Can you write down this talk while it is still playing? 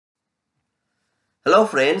Hello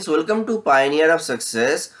friends, welcome to Pioneer of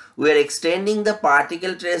Success. We are extending the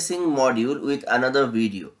particle tracing module with another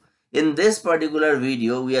video. In this particular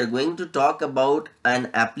video, we are going to talk about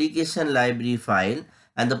an application library file,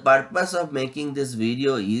 and the purpose of making this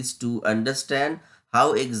video is to understand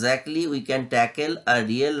how exactly we can tackle a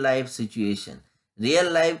real life situation.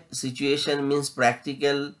 Real life situation means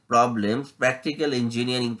practical problems, practical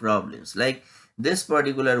engineering problems. Like this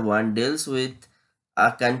particular one deals with a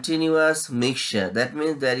continuous mixture. That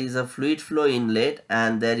means there is a fluid flow inlet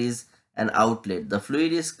and there is an outlet. The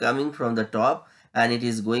fluid is coming from the top and it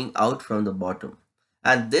is going out from the bottom.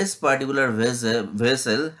 And this particular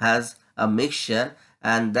vessel has a mixture,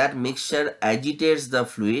 and that mixture agitates the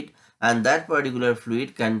fluid, and that particular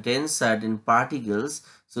fluid contains certain particles.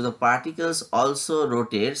 So the particles also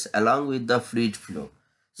rotates along with the fluid flow.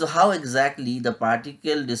 So how exactly the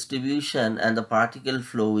particle distribution and the particle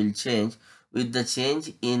flow will change with the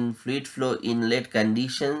change in fluid flow inlet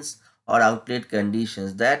conditions or outlet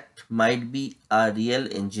conditions? That might be a real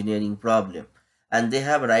engineering problem, and they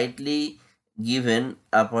have rightly given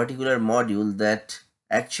a particular module that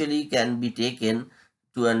actually can be taken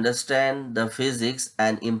to understand the physics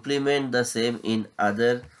and implement the same in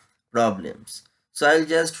other problems. So I'll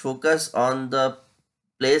just focus on the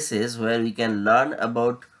places where we can learn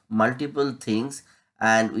about multiple things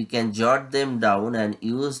and we can jot them down and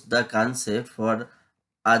use the concept for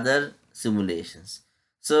other simulations.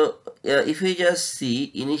 So if we just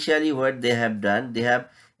see initially what they have done, they have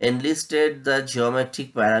enlisted the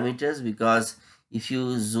geometric parameters, because if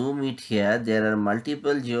you zoom it here, there are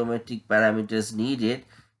multiple geometric parameters needed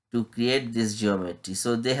to create this geometry.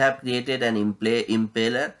 So they have created an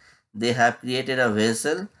impeller, they have created a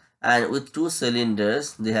vessel, and with two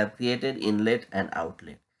cylinders they have created inlet and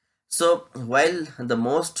outlet. So while the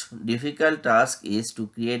most difficult task is to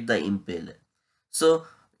create the impeller, so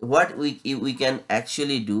what we can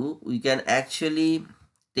actually do, we can actually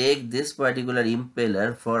take this particular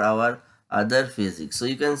impeller for our other physics. So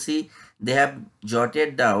you can see they have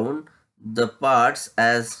jotted down the parts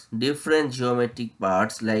as different geometric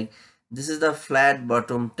parts. Like this is the flat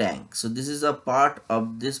bottom tank, so this is a part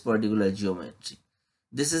of this particular geometry.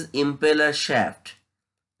 This is impeller shaft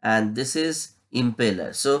and this is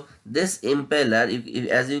impeller. So this impeller,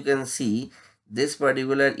 as you can see, this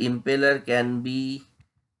particular impeller can be,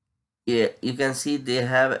 yeah, you can see they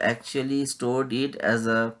have actually stored it as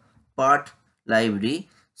a part library.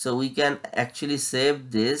 So we can actually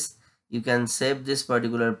save this. You can save this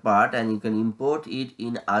particular part and you can import it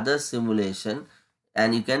in other simulation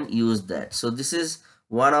and you can use that. So this is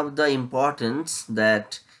one of the importance,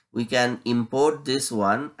 that we can import this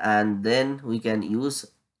one and then we can use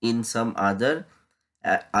in some other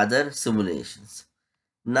simulations.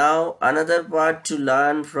 Now another part to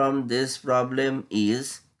learn from this problem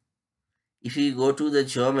is, if you go to the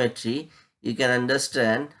geometry, you can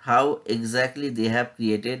understand how exactly they have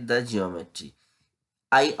created the geometry.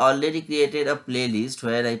 I already created a playlist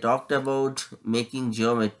where I talked about making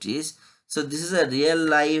geometries. So this is a real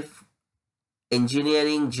life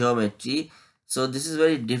engineering geometry. So this is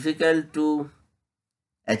very difficult to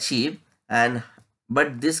achieve, and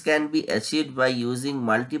but this can be achieved by using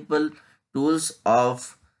multiple tools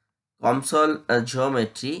of COMSOL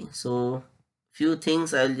geometry. So few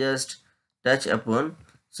things I'll just touch upon.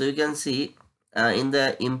 So you can see in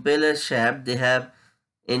the impeller shaft they have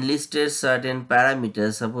enlisted certain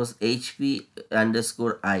parameters, suppose HP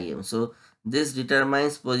underscore IM. So this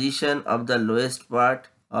determines position of the lowest part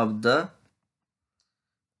of the,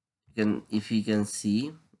 if you can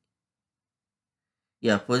see,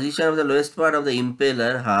 yeah, position of the lowest part of the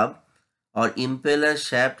impeller hub or impeller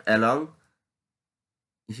shaft along,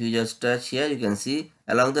 if you just touch here, you can see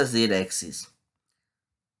along the Z axis.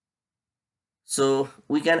 So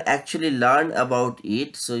we can actually learn about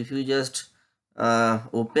it. So if you just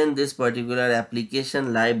open this particular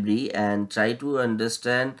application library and try to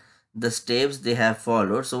understand the steps they have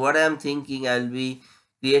followed. So what I am thinking, I'll be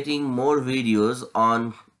creating more videos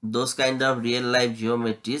on those kind of real life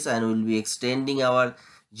geometries, and we'll be extending our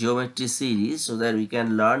geometry series so that we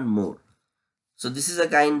can learn more. So this is a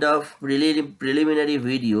kind of preliminary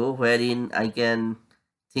video wherein I can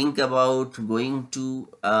think about going to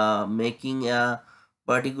making a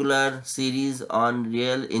particular series on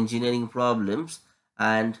real engineering problems,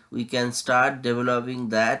 and we can start developing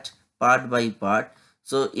that part by part.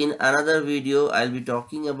 So in another video I'll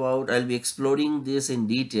be exploring this in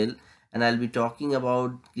detail, and I'll be talking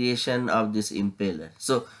about creation of this impeller.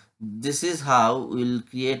 So this is how we'll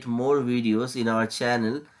create more videos in our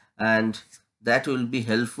channel, and that will be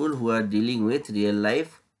helpful who are dealing with real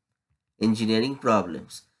life engineering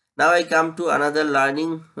problems. Now I come to another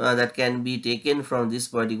learning that can be taken from this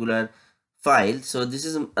particular file. So this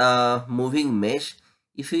is a moving mesh.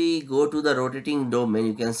 If we go to the rotating domain,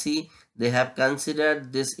 you can see they have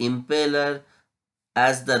considered this impeller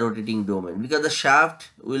as the rotating domain, because the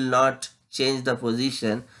shaft will not change the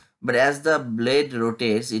position, but as the blade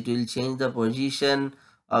rotates it will change the position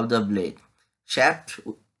of the blade. Shaft,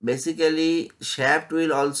 basically shaft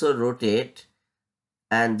will also rotate,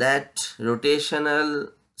 and that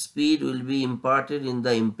rotational speed will be imparted in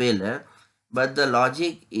the impeller. But the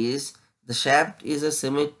logic is the shaft is a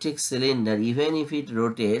symmetric cylinder. Even if it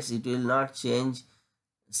rotates, it will not change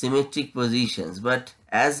symmetric positions, but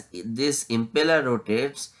as this impeller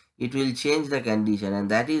rotates it will change the condition, and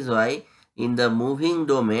that is why in the moving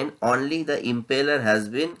domain only the impeller has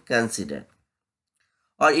been considered.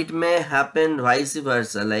 Or it may happen vice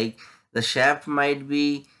versa, like the shaft might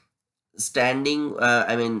be standing,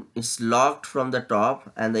 it's locked from the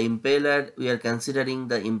top, and the impeller, we are considering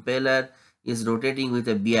the impeller is rotating with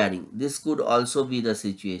a bearing. This could also be the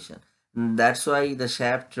situation. That's why the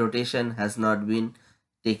shaft rotation has not been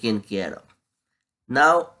taken care of.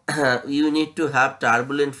 Now you need to have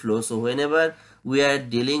turbulent flow. So whenever we are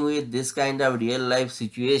dealing with this kind of real life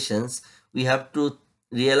situations, we have to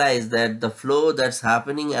realize that the flow that's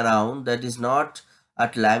happening around, that is not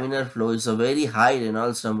at laminar flow, it's a very high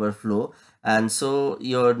Reynolds number flow, and so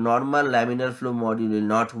your normal laminar flow module will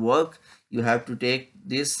not work. You have to take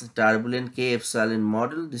this turbulent K epsilon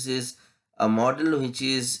model. This is a model which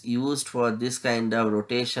is used for this kind of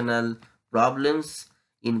rotational problems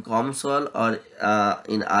in COMSOL or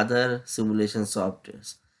in other simulation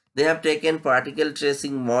softwares. They have taken particle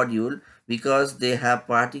tracing module because they have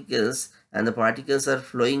particles, and the particles are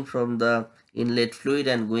flowing from the inlet fluid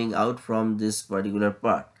and going out from this particular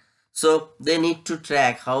part. So they need to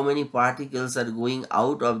track how many particles are going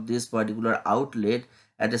out of this particular outlet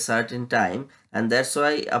at a certain time, and that's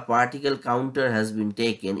why a particle counter has been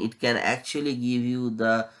taken. It can actually give you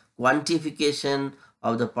the quantification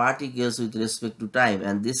of the particles with respect to time,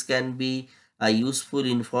 and this can be a useful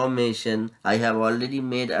information. I have already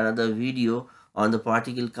made another video on the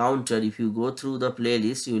particle counter. If you go through the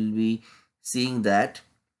playlist you will be seeing that.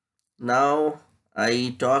 Now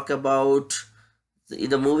I talk about in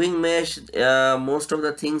the moving mesh. Most of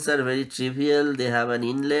the things are very trivial. They have an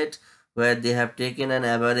inlet where they have taken an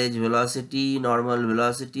average velocity, normal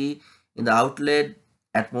velocity. In the outlet,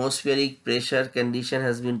 atmospheric pressure condition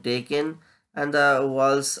has been taken, and the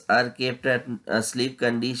walls are kept at sleep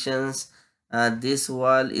conditions. This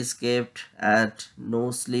wall is kept at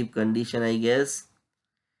no sleep condition, I guess.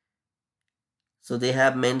 So they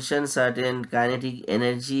have mentioned certain kinetic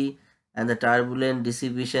energy and the turbulent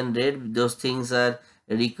dissipation rate. Those things are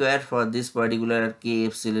required for this particular K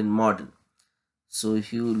epsilon model. So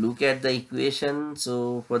if you look at the equation,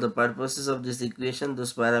 so for the purposes of this equation,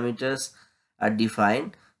 those parameters are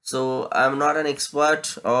defined. So I'm not an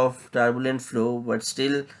expert of turbulent flow, but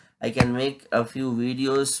still I can make a few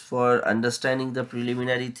videos for understanding the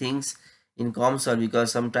preliminary things in COMSOL,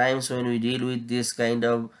 because sometimes when we deal with this kind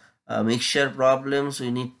of mixture problems,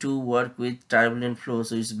 we need to work with turbulent flow.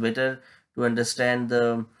 So it's better to understand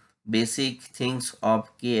the basic things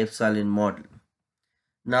of K epsilon model.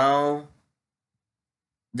 Now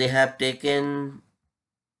they have taken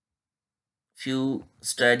few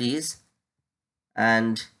studies,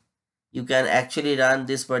 and you can actually run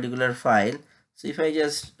this particular file. So if I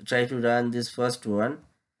just try to run this first one,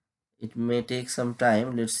 it may take some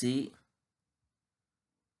time. Let's see.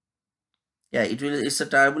 Yeah, it's a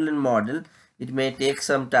turbulent model. It may take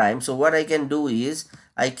some time. So what I can do is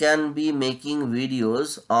I can be making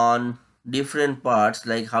videos on different parts,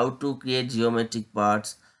 like how to create geometric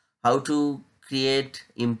parts, how to create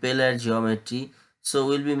impeller geometry. So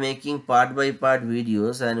we'll be making part by part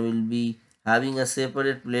videos, and we'll be having a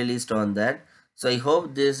separate playlist on that. So I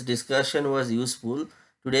hope this discussion was useful.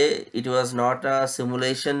 Today it was not a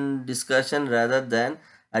simulation discussion, rather than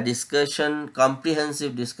a discussion,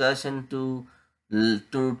 comprehensive discussion to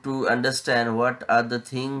understand what are the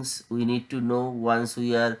things we need to know once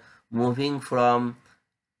we are moving from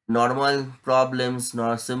normal problems,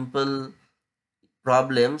 nor simple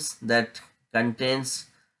problems that contains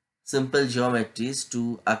simple geometries,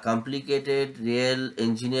 to a complicated real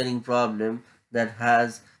engineering problem that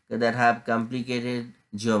have complicated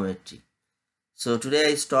geometry. So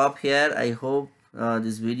today I stop here. I hope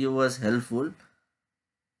this video was helpful.